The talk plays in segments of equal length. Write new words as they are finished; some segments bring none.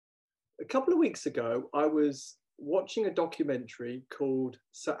A couple of weeks ago, I was watching a documentary called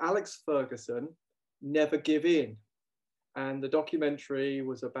Sir Alex Ferguson, Never Give In. And the documentary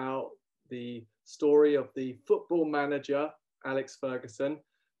was about the story of the football manager, Alex Ferguson,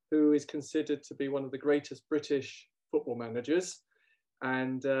 who is considered to be one of the greatest British football managers.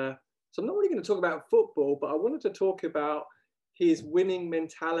 And so I'm not really going to talk about football, but I wanted to talk about his winning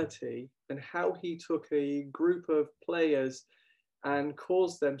mentality and how he took a group of players and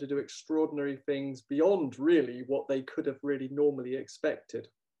caused them to do extraordinary things beyond really what they could have really normally expected.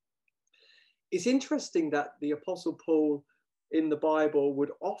 It's interesting that the Apostle Paul in the Bible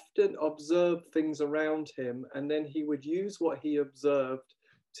would often observe things around him, and then he would use what he observed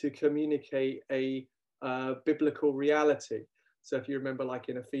to communicate a biblical reality. So if you remember, like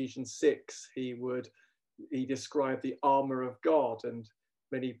in Ephesians 6, he described the armor of God, and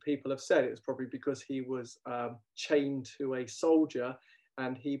many people have said it's probably because he was chained to a soldier,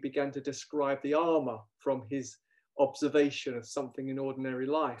 and he began to describe the armor from his observation of something in ordinary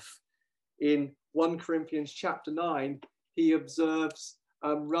life. In 1 Corinthians chapter 9, he observes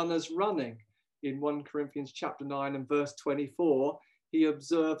runners running. In 1 Corinthians chapter 9 and verse 24, he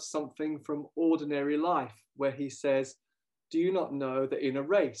observes something from ordinary life where he says, do you not know that in a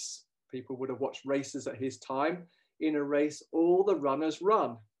race, people would have watched races at his time, in a race, all the runners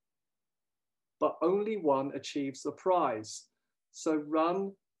run, but only one achieves the prize. So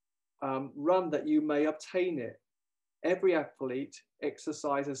run that you may obtain it. Every athlete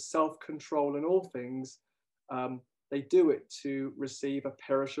exercises self-control in all things. They do it to receive a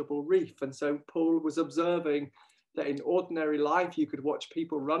perishable wreath. And so Paul was observing that in ordinary life, you could watch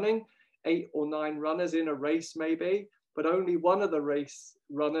people running, 8 or 9 runners in a race maybe, but only one of the race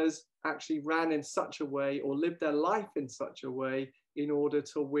runners actually ran in such a way or lived their life in such a way in order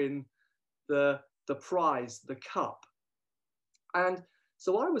to win the prize, the cup. And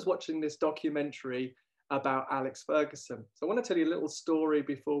so I was watching this documentary about Alex Ferguson. So I want to tell you a little story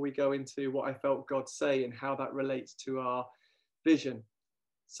before we go into what I felt God say and how that relates to our vision.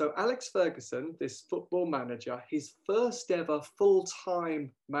 So Alex Ferguson, this football manager, his first ever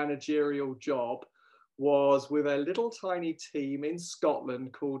full-time managerial job was with a little tiny team in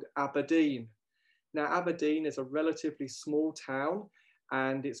Scotland called Aberdeen. Now, Aberdeen is a relatively small town,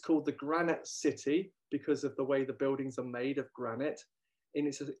 and it's called the Granite City because of the way the buildings are made of granite. And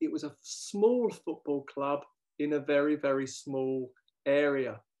it was a small football club in a very, very small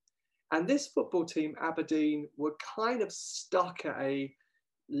area. And this football team, Aberdeen, were kind of stuck at a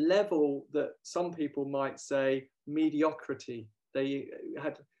level that some people might say mediocrity. They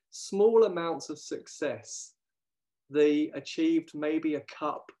had small amounts of success. They achieved maybe a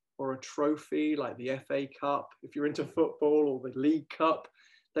cup or a trophy like the FA Cup, if you're into football, or the League Cup.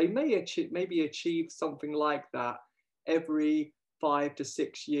 They may maybe achieve something like that every 5 to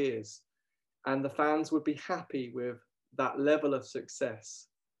 6 years. And the fans would be happy with that level of success.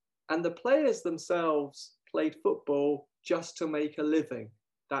 And the players themselves played football just to make a living.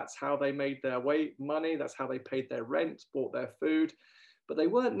 That's how they made their money. That's how they paid their rent, bought their food. But they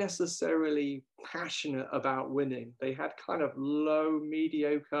weren't necessarily passionate about winning. They had kind of low,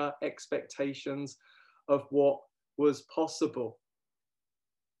 mediocre expectations of what was possible.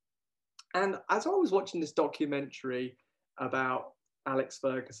 And as I was watching this documentary about Alex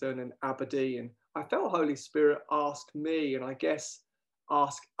Ferguson and Aberdeen, I felt Holy Spirit ask me, and I guess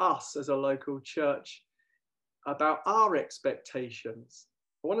ask us as a local church, about our expectations.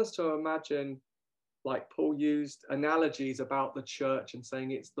 I want us to imagine, like Paul used analogies about the church and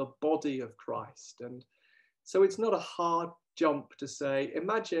saying it's the body of Christ. And so it's not a hard jump to say,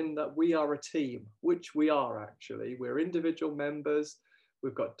 imagine that we are a team, which we are actually. We're individual members.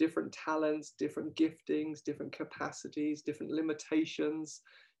 We've got different talents, different giftings, different capacities, different limitations,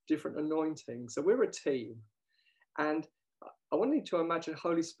 different anointings. So we're a team. And I want you to imagine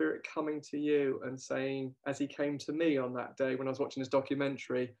Holy Spirit coming to you and saying, as he came to me on that day when I was watching this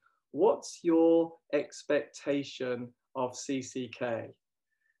documentary, what's your expectation of CCK,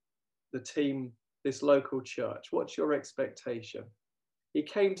 the team, this local church? What's your expectation? He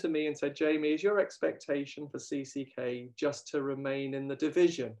came to me and said, Jamie, is your expectation for CCK just to remain in the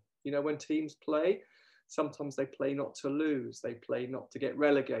division? You know, when teams play, sometimes they play not to lose. They play not to get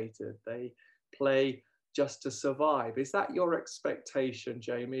relegated. They play just to survive. Is that your expectation,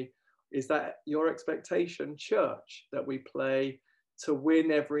 Jamie? Is that your expectation, church, that we play to win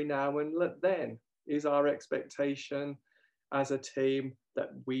every now and then? Is our expectation as a team that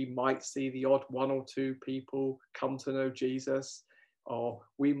we might see the odd 1 or 2 people come to know Jesus, or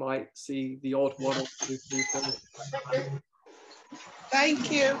we might see the odd 1 or 2 people?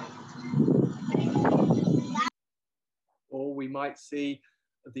 Thank you. Or we might see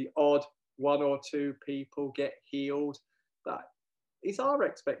the odd one or two people get healed. But is our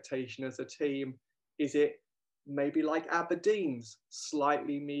expectation as a team, is it maybe like Aberdeen's,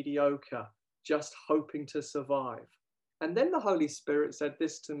 slightly mediocre, just hoping to survive? And then the Holy Spirit said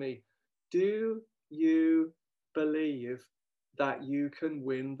this to me: do you believe that you can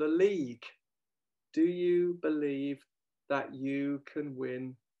win the league? Do you believe that you can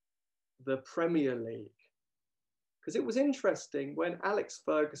win the Premier League? Because it was interesting when Alex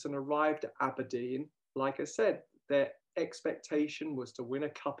Ferguson arrived at Aberdeen, like I said, their expectation was to win a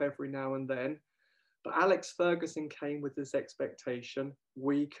cup every now and then. But Alex Ferguson came with this expectation: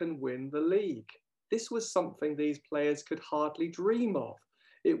 we can win the league. This was something these players could hardly dream of.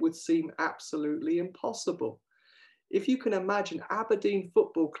 It would seem absolutely impossible. If you can imagine, Aberdeen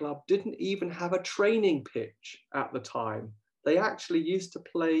Football Club didn't even have a training pitch at the time. They actually used to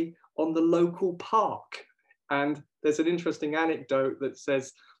play on the local park. And there's an interesting anecdote that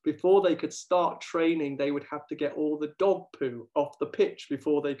says before they could start training, they would have to get all the dog poo off the pitch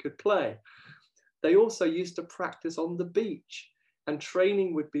before they could play. They also used to practice on the beach, and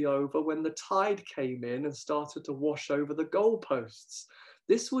training would be over when the tide came in and started to wash over the goalposts.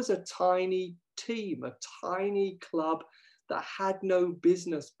 This was a tiny team, a tiny club that had no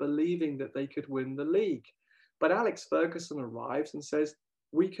business believing that they could win the league. But Alex Ferguson arrives and says,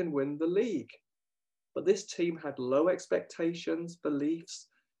 we can win the league. But this team had low expectations, beliefs,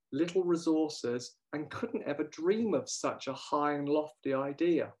 little resources, and couldn't ever dream of such a high and lofty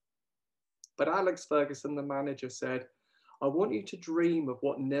idea. But Alex Ferguson, the manager, said, I want you to dream of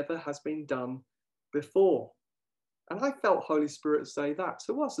what never has been done before. And I felt Holy Spirit say that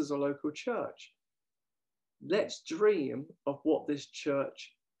to us as a local church. Let's dream of what this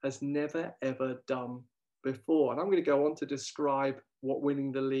church has never, ever done before. And I'm going to go on to describe what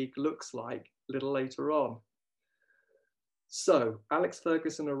winning the league looks like a little later on. So Alex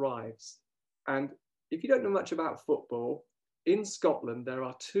Ferguson arrives. And if you don't know much about football, in Scotland, there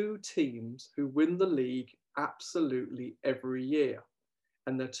are two teams who win the league absolutely every year.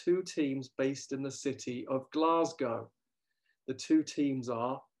 And they're two teams based in the city of Glasgow. The two teams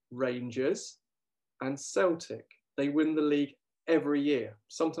are Rangers and Celtic. They win the league every year.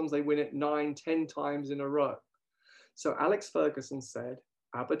 Sometimes they win it 9, 10 times in a row. So Alex Ferguson said,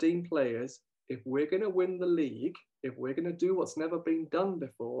 Aberdeen players, if we're going to win the league, if we're going to do what's never been done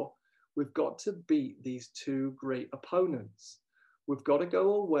before, we've got to beat these two great opponents. We've got to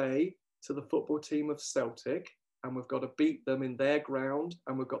go away to the football team of Celtic, and we've got to beat them in their ground,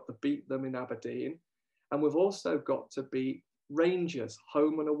 and we've got to beat them in Aberdeen. And we've also got to beat Rangers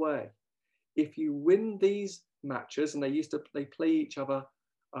home and away. If you win these matches, and they play each other,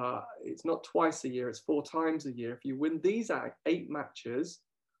 it's not twice a year, it's 4 times a year. If you win these 8 matches,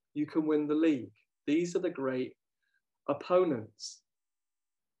 you can win the league. These are the great opponents.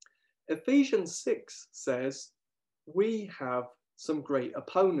 Ephesians 6 says, we have some great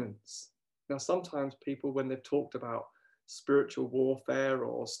opponents. Now, sometimes people, when they've talked about spiritual warfare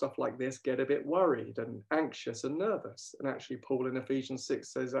or stuff like this, get a bit worried and anxious and nervous. And actually, Paul in Ephesians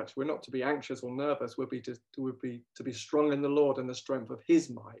 6 says, actually, we're not to be anxious or nervous, we're to be strong in the Lord and the strength of his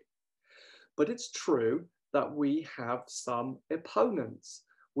might. But it's true that we have some opponents.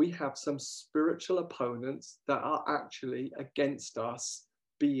 We have some spiritual opponents that are actually against us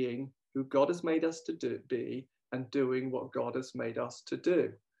being who God has made us to be and doing what God has made us to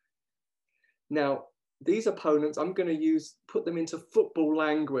do. Now, these opponents, I'm going to put them into football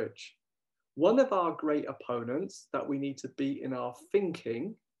language. One of our great opponents that we need to beat in our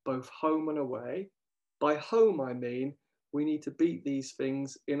thinking, both home and away. By home, I mean, we need to beat these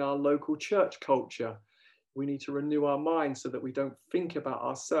things in our local church culture. We need to renew our minds so that we don't think about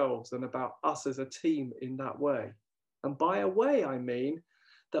ourselves and about us as a team in that way. And by away, I mean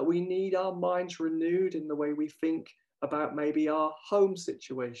that we need our minds renewed in the way we think about maybe our home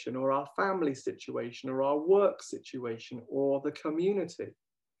situation or our family situation or our work situation or the community.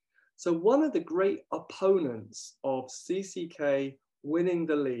 So one of the great opponents of CCK winning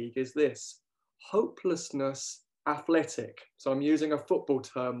the league is this: hopelessness athletic. So I'm using a football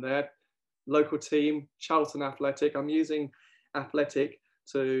term there, local team, Charlton Athletic. I'm using athletic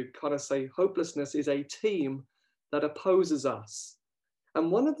to kind of say hopelessness is a team that opposes us.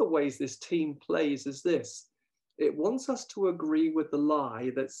 And one of the ways this team plays is this: it wants us to agree with the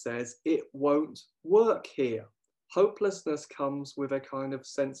lie that says it won't work here. Hopelessness comes with a kind of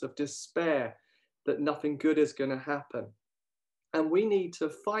sense of despair that nothing good is going to happen. And we need to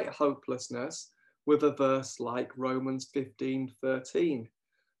fight hopelessness with a verse like Romans 15:13.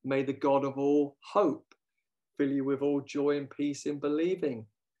 May the God of all hope fill you with all joy and peace in believing,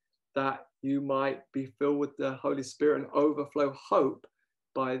 that you might be filled with the Holy Spirit and overflow hope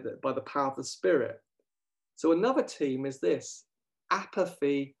by the power of the Spirit. So another team is this: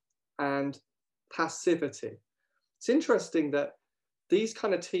 apathy and passivity. It's interesting that these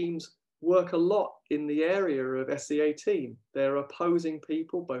kind of teams work a lot in the area of SE18. They're opposing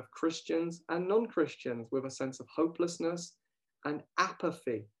people, both Christians and non-Christians, with a sense of hopelessness and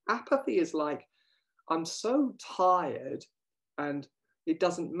apathy. Apathy is like, I'm so tired and it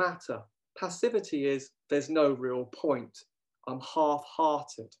doesn't matter. Passivity is, there's no real point. I'm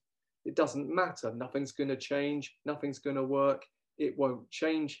half-hearted. It doesn't matter. Nothing's going to change. Nothing's going to work. It won't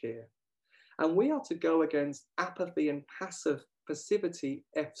change here. And we are to go against apathy and passivity,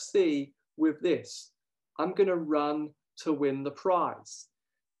 FC, with this: I'm going to run to win the prize.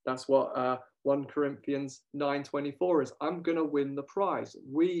 That's what 1 Corinthians 9:24 is. I'm going to win the prize.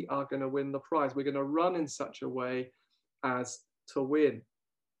 We are going to win the prize. We're going to run in such a way as to win.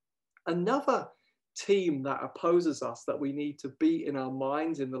 Another team that opposes us, that we need to be in our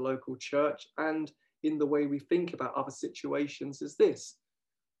minds in the local church and in the way we think about other situations, is this: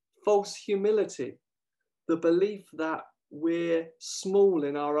 false humility. The belief that we're small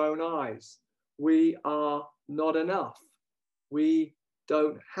in our own eyes. We are not enough. We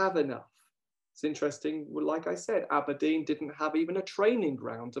don't have enough. It's interesting, like I said, Aberdeen didn't have even a training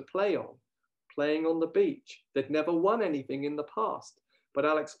ground to play on, playing on the beach. They'd never won anything in the past, but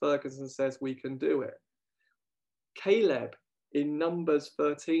Alex Ferguson says we can do it. Caleb in Numbers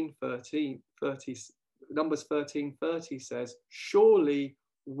 13:30 says, surely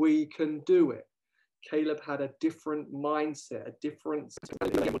we can do it. Caleb had a different mindset, a different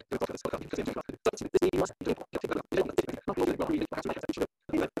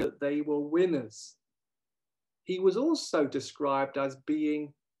that they were winners. He was also described as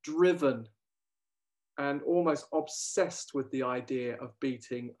being driven and almost obsessed with the idea of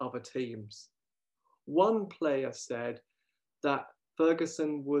beating other teams. One player said that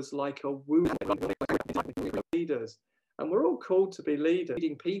Ferguson was like a wounded leaders. And we're all called to be leaders,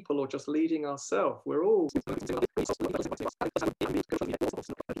 leading people or just leading ourselves. We're all.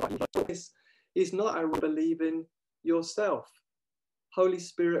 This is not a believe in yourself. Holy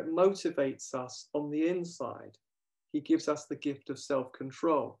Spirit motivates us on the inside. He gives us the gift of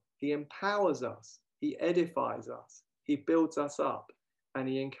self-control. He empowers us. He edifies us. He builds us up, and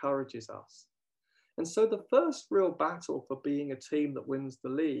he encourages us. And so the first real battle for being a team that wins the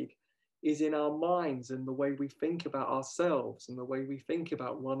league is in our minds, and the way we think about ourselves, and the way we think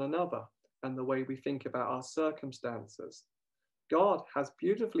about one another, and the way we think about our circumstances. God has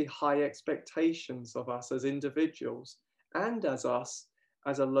beautifully high expectations of us as individuals and as us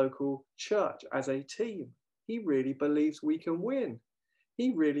as a local church, as a team. He really believes we can win.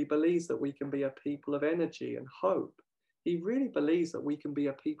 He really believes that we can be a people of energy and hope. He really believes that we can be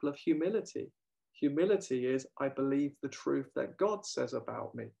a people of humility. Humility is, I believe the truth that God says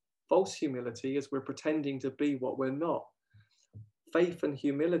about me. False humility is we're pretending to be what we're not. Faith and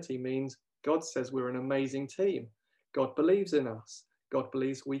humility means God says we're an amazing team. God believes in us. God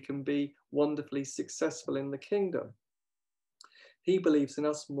believes we can be wonderfully successful in the kingdom. He believes in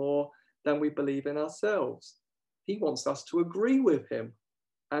us more than we believe in ourselves. He wants us to agree with him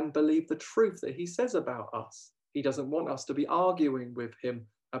and believe the truth that he says about us. He doesn't want us to be arguing with him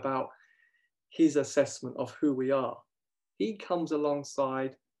about his assessment of who we are. He comes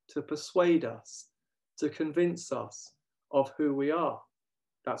alongside to persuade us, to convince us of who we are.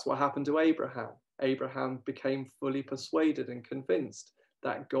 That's what happened to Abraham. Abraham became fully persuaded and convinced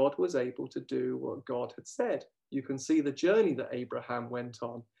that God was able to do what God had said. You can see the journey that Abraham went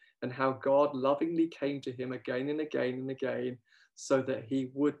on and how God lovingly came to him again and again and again so that he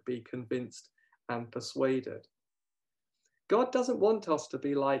would be convinced and persuaded. God doesn't want us to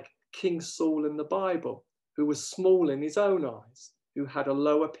be like King Saul in the Bible, who was small in his own eyes, who had a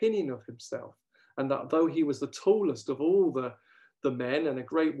low opinion of himself, and that though he was the tallest of all the men and a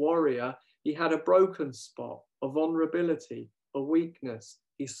great warrior, he had a broken spot, a vulnerability, a weakness.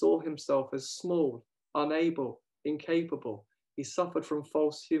 He saw himself as small, unable, incapable. He suffered from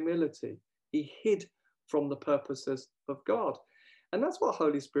false humility. He hid from the purposes of God. And that's what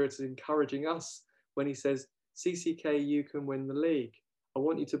Holy Spirit is encouraging us when he says, CCK, you can win the league. I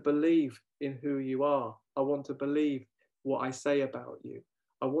want you to believe in who you are. I want to believe what I say about you.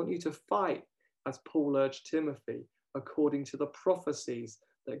 I want you to fight, as Paul urged Timothy, according to the prophecies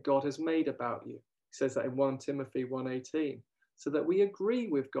that God has made about you. He says that in 1 Timothy 1:18, so that we agree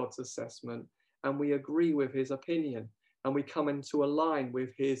with God's assessment and we agree with his opinion and we come into a line with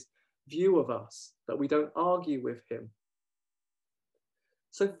his view of us, that we don't argue with him.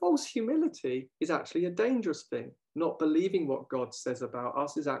 So false humility is actually a dangerous thing. Not believing what God says about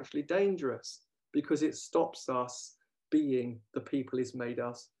us is actually dangerous because it stops us being the people he's made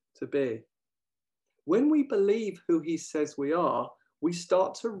us to be. When we believe who he says we are, we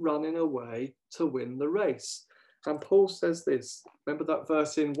start to run in a way to win the race. And Paul says this, remember that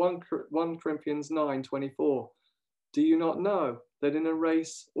verse in 1 Corinthians 9:24. Do you not know that in a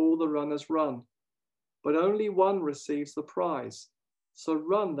race all the runners run, but only one receives the prize? So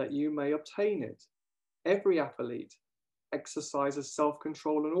run that you may obtain it. Every athlete exercises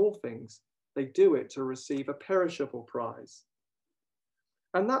self-control in all things. They do it to receive a perishable prize.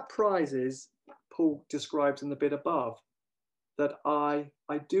 And that prize is, Paul describes in the bit above, that I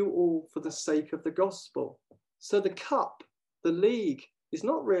do all for the sake of the gospel. So the cup, the league, is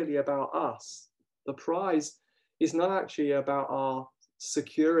not really about us. The prize is not actually about our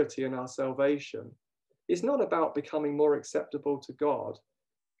security and our salvation. It's not about becoming more acceptable to God.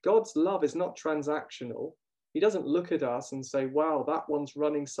 God's love is not transactional. He doesn't look at us and say, wow, that one's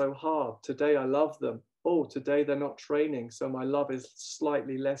running so hard. Today I love them. Oh, today they're not training, so my love is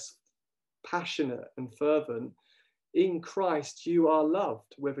slightly less passionate and fervent. In Christ, you are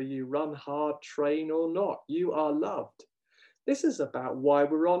loved, whether you run hard, train or not, you are loved. This is about why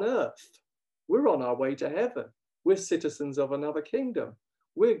we're on earth. We're on our way to heaven. We're citizens of another kingdom.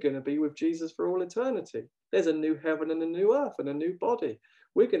 We're going to be with Jesus for all eternity. There's a new heaven and a new earth and a new body.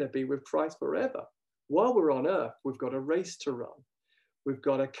 We're going to be with Christ forever. While we're on earth, we've got a race to run. We've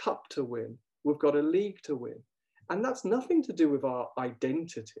got a cup to win. We've got a league to win. And that's nothing to do with our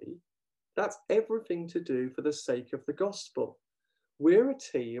identity. That's everything to do for the sake of the gospel. We're a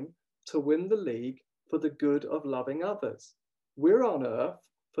team to win the league for the good of loving others. We're on earth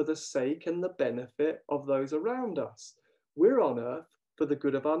for the sake and the benefit of those around us. We're on earth for the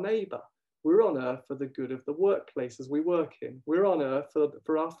good of our neighbor. We're on earth for the good of the workplaces we work in. We're on earth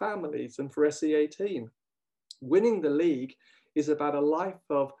for our families and for SE18. Winning the league is about a life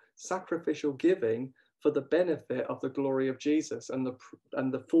of sacrificial giving for the benefit of the glory of Jesus and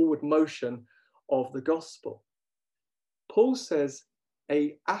the forward motion of the gospel. Paul says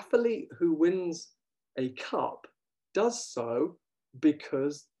an athlete who wins a cup does so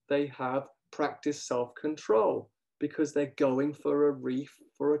because they have practiced self-control, because they're going for a wreath,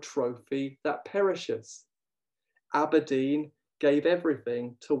 for a trophy that perishes. Aberdeen gave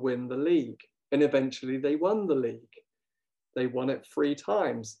everything to win the league, and eventually they won the league. They won it 3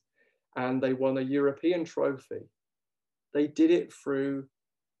 times. And they won a European trophy. They did it through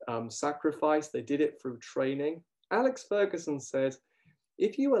sacrifice. They did it through training. Alex Ferguson said,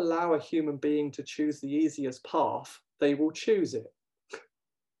 if you allow a human being to choose the easiest path, they will choose it.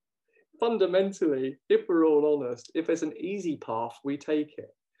 Fundamentally, if we're all honest, if there's an easy path, we take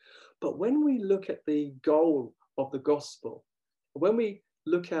it. But when we look at the goal of the gospel, when we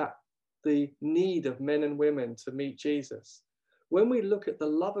look at the need of men and women to meet Jesus, when we look at the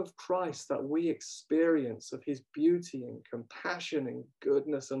love of Christ that we experience, of his beauty and compassion and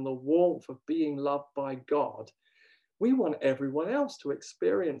goodness and the warmth of being loved by God, we want everyone else to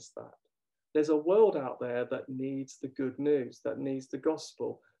experience that. There's a world out there that needs the good news, that needs the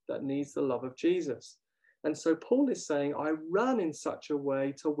gospel, that needs the love of Jesus. And so Paul is saying, I run in such a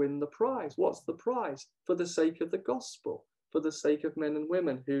way to win the prize. What's the prize? For the sake of the gospel, for the sake of men and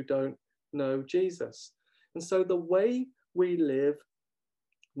women who don't know Jesus. And so the way we live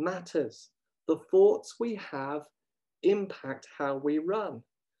matters. The thoughts we have impact how we run.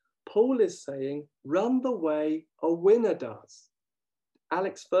 Paul is saying, run the way a winner does.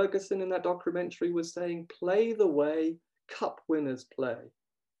 Alex Ferguson in that documentary was saying, play the way cup winners play.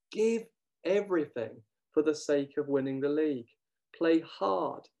 Give everything for the sake of winning the league. Play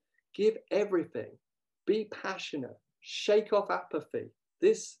hard. Give everything. Be passionate. Shake off apathy.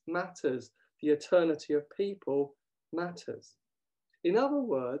 This matters. The eternity of people matters. In other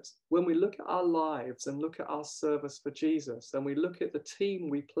words, when we look at our lives and look at our service for Jesus and we look at the team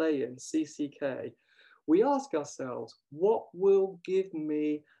we play in, CCK, we ask ourselves, what will give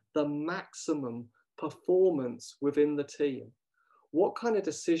me the maximum performance within the team? What kind of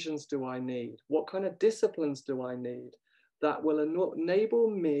decisions do I need? What kind of disciplines do I need that will enable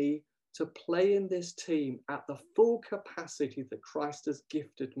me to play in this team at the full capacity that Christ has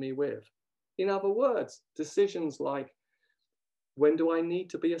gifted me with? In other words, decisions like, when do I need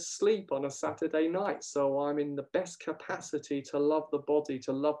to be asleep on a Saturday night so I'm in the best capacity to love the body,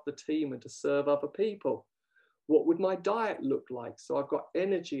 to love the team, and to serve other people? What would my diet look like so I've got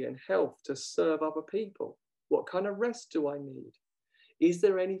energy and health to serve other people? What kind of rest do I need? Is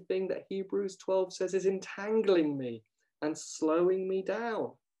there anything that Hebrews 12 says is entangling me and slowing me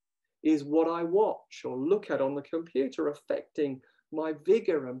down? Is what I watch or look at on the computer affecting my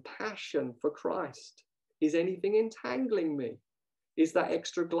vigor and passion for Christ? Is anything entangling me? Is that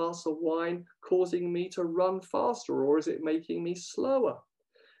extra glass of wine causing me to run faster, or is it making me slower?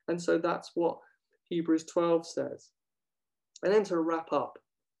 And so that's what Hebrews 12 says. And then to wrap up,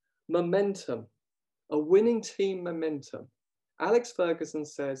 momentum, a winning team momentum. Alex Ferguson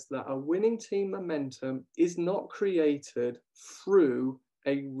says that a winning team momentum is not created through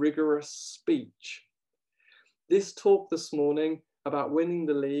a rigorous speech. This talk this morning about winning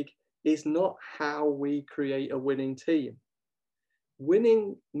the league is not how we create a winning team.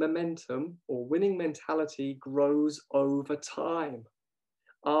 Winning momentum or winning mentality grows over time.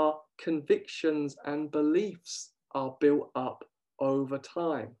 Our convictions and beliefs are built up over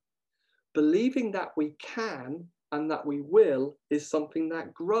time. Believing that we can and that we will is something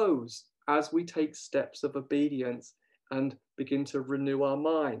that grows as we take steps of obedience and begin to renew our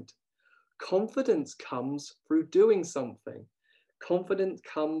mind. Confidence comes through doing something. Confidence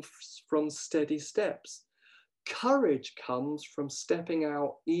comes from steady steps. Courage comes from stepping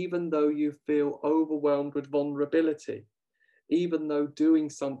out even though you feel overwhelmed with vulnerability. Even though doing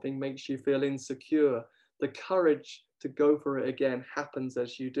something makes you feel insecure, the courage to go for it again happens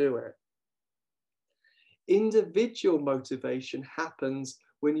as you do it. Individual motivation happens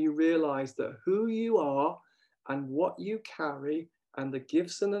when you realize that who you are and what you carry and the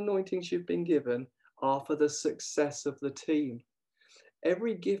gifts and anointings you've been given are for the success of the team.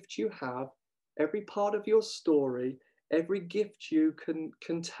 Every gift you have, every part of your story, every gift you can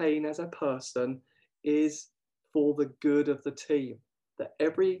contain as a person is for the good of the team. That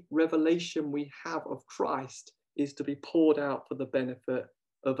every revelation we have of Christ is to be poured out for the benefit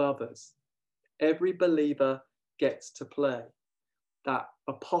of others. Every believer gets to play. That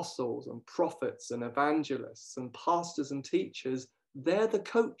apostles and prophets and evangelists and pastors and teachers, they're the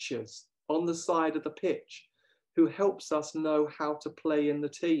coaches on the side of the pitch who helps us know how to play in the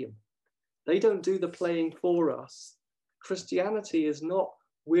team. They don't do the playing for us. Christianity is not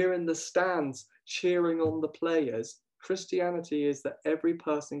we're in the stands cheering on the players. Christianity is that every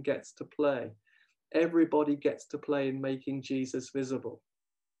person gets to play. Everybody gets to play in making Jesus visible.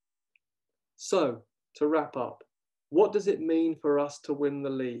 So, to wrap up, what does it mean for us to win the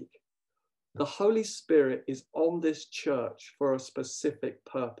league? The Holy Spirit is on this church for a specific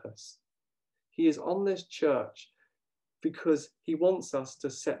purpose. He is on this church because he wants us to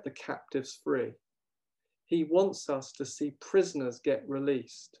set the captives free. He wants us to see prisoners get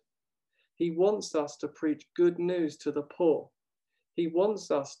released. He wants us to preach good news to the poor. He wants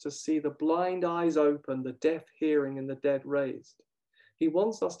us to see the blind eyes open, the deaf hearing, and the dead raised. He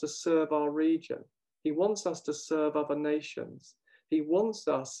wants us to serve our region. He wants us to serve other nations. He wants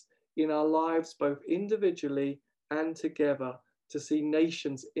us in our lives, both individually and together, to see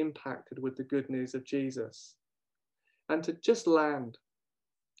nations impacted with the good news of Jesus. And to just land,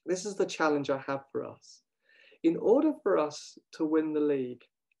 this is the challenge I have for us. In order for us to win the league,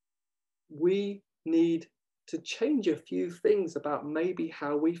 we need to change a few things about maybe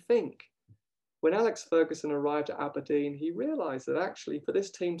how we think. When Alex Ferguson arrived at Aberdeen, he realized that actually for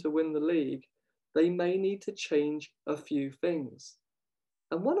this team to win the league, they may need to change a few things.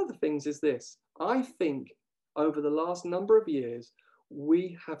 And one of the things is this. I think over the last number of years,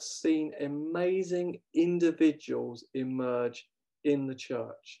 we have seen amazing individuals emerge in the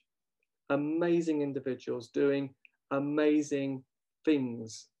church. Amazing individuals doing amazing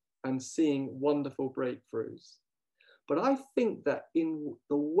things and seeing wonderful breakthroughs. But I think that in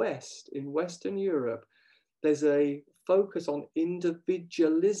the West, in Western Europe, there's a focus on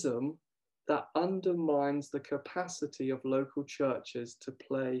individualism that undermines the capacity of local churches to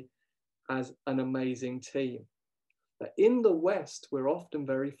play as an amazing team. That in the West, we're often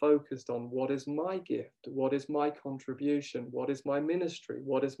very focused on what is my gift, what is my contribution, what is my ministry,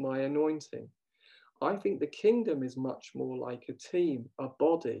 what is my anointing. I think the kingdom is much more like a team, a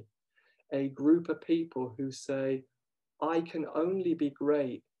body, a group of people who say, I can only be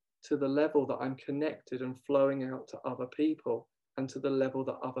great to the level that I'm connected and flowing out to other people and to the level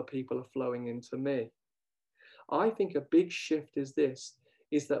that other people are flowing into me. I think a big shift is this,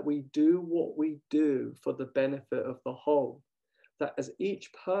 is that we do what we do for the benefit of the whole. That as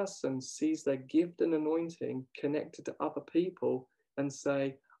each person sees their gift and anointing connected to other people and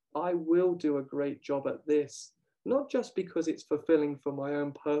say, I will do a great job at this, not just because it's fulfilling for my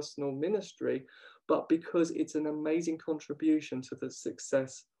own personal ministry, but because it's an amazing contribution to the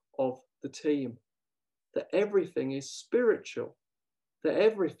success of the team. That everything is spiritual, that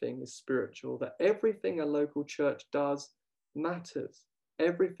everything is spiritual, that everything a local church does matters.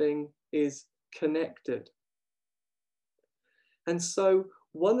 Everything is connected. And so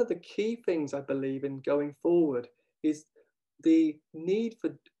one of the key things I believe in going forward is the need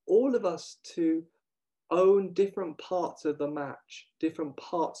for all of us to own different parts of the match, different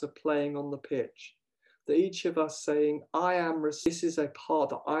parts of playing on the pitch. That each of us saying, this is a part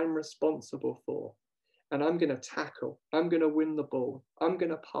that I'm responsible for. And I'm going to tackle, I'm going to win the ball, I'm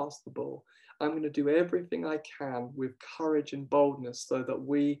going to pass the ball. I'm going to do everything I can with courage and boldness so that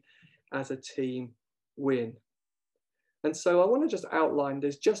we as a team win. And so I want to just outline,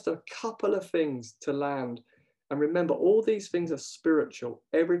 there's just a couple of things to land. And remember, all these things are spiritual.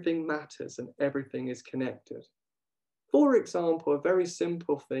 Everything matters and everything is connected. For example, a very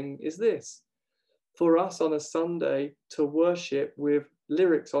simple thing is this. For us on a Sunday to worship with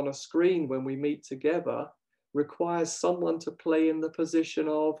lyrics on a screen when we meet together requires someone to play in the position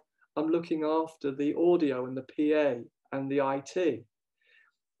of, I'm looking after the audio and the PA and the IT.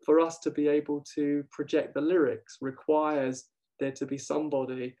 For us to be able to project the lyrics requires there to be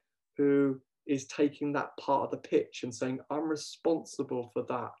somebody who is taking that part of the pitch and saying, I'm responsible for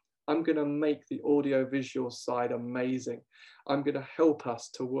that. I'm going to make the audio visual side amazing. I'm going to help us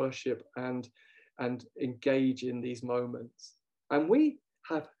to worship and engage in these moments. And we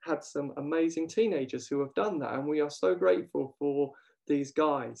have had some amazing teenagers who have done that, and we are so grateful for these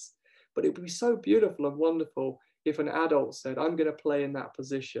guys. But it would be so beautiful and wonderful if an adult said, I'm going to play in that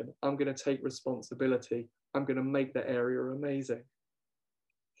position, I'm going to take responsibility, I'm going to make the area amazing.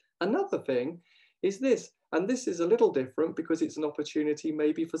 Another thing is this, and this is a little different because it's an opportunity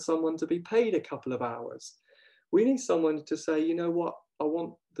maybe for someone to be paid a couple of hours. We need someone to say, you know what, I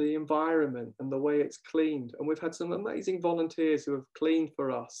want the environment and the way it's cleaned. And we've had some amazing volunteers who have cleaned for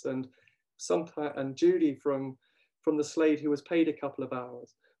us, and Judy from the Slade, who was paid a couple of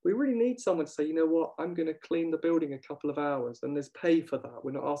hours. We really need someone to say, you know what, I'm going to clean the building a couple of hours, and there's pay for that.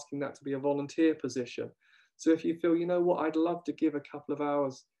 We're not asking that to be a volunteer position. So if you feel, you know what, I'd love to give a couple of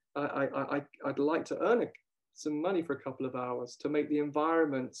hours, I'd like to earn some money for a couple of hours to make the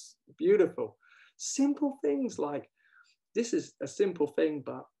environments beautiful. Simple things like, this is a simple thing,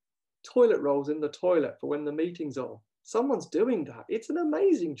 but toilet rolls in the toilet for when the meeting's on. Someone's doing that. It's an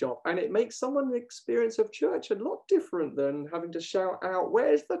amazing job, and it makes someone's experience of church a lot different than having to shout out,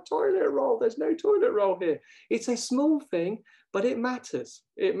 where's the toilet roll? There's no toilet roll here. It's a small thing, but it matters.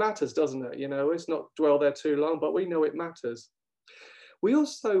 It matters, doesn't it? You know, it's not dwell there too long, but we know it matters. We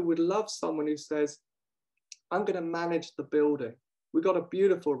also would love someone who says, I'm going to manage the building. We've got a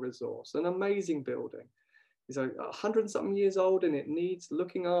beautiful resource, an amazing building. It's 100 and something years old, and it needs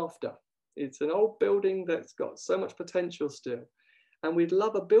looking after. It's an old building that's got so much potential still. And we'd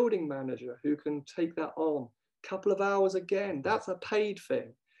love a building manager who can take that on. A couple of hours again, that's a paid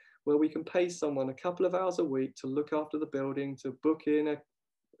thing, where we can pay someone a couple of hours a week to look after the building, to book in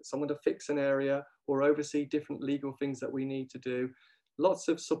someone to fix an area or oversee different legal things that we need to do. Lots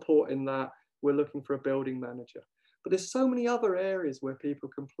of support in that. We're looking for a building manager. But there's so many other areas where people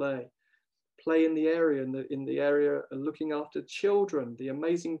can play in the area, in the area of looking after children, the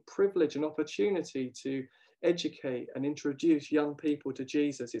amazing privilege and opportunity to educate and introduce young people to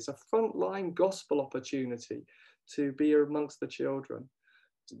Jesus. It's a frontline gospel opportunity to be amongst the children.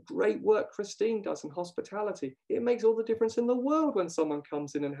 It's great work Christine does in hospitality. It makes all the difference in the world when someone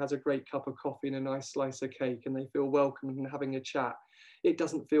comes in and has a great cup of coffee and a nice slice of cake and they feel welcome and having a chat. It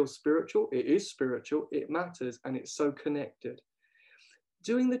doesn't feel spiritual. It is spiritual. It matters, and it's so connected.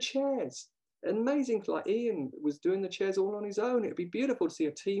 Doing the chairs. Amazing, like Ian was doing the chairs all on his own. It'd be beautiful to see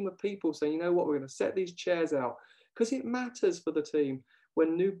a team of people saying, you know what, we're going to set these chairs out, because it matters for the team.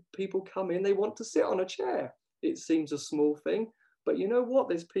 When new people come in, they want to sit on a chair. It seems a small thing, but you know what,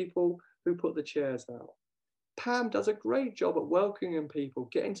 there's people who put the chairs out. Pam does a great job at welcoming people,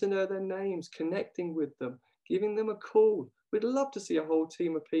 getting to know their names, connecting with them, giving them a call. We'd love to see a whole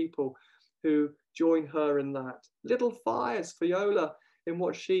team of people who join her in that. Little Fires, Fiola, in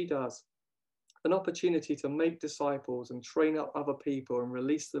what she does. An opportunity to make disciples and train up other people and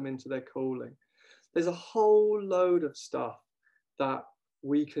release them into their calling. There's a whole load of stuff that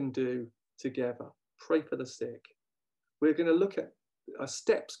we can do together. Pray for the sick. We're going to look at a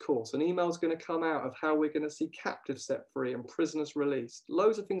steps course. An email is going to come out of how we're going to see captives set free and prisoners released.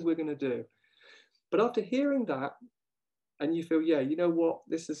 Loads of things we're going to do. But after hearing that, and you feel, yeah, you know what,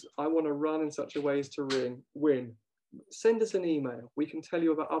 I want to run in such a way as to win. Send us an email. We can tell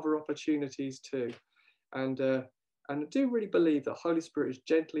you about other opportunities too. And do really believe that Holy Spirit is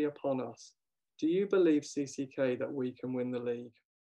gently upon us. Do you believe, CCK, that we can win the league?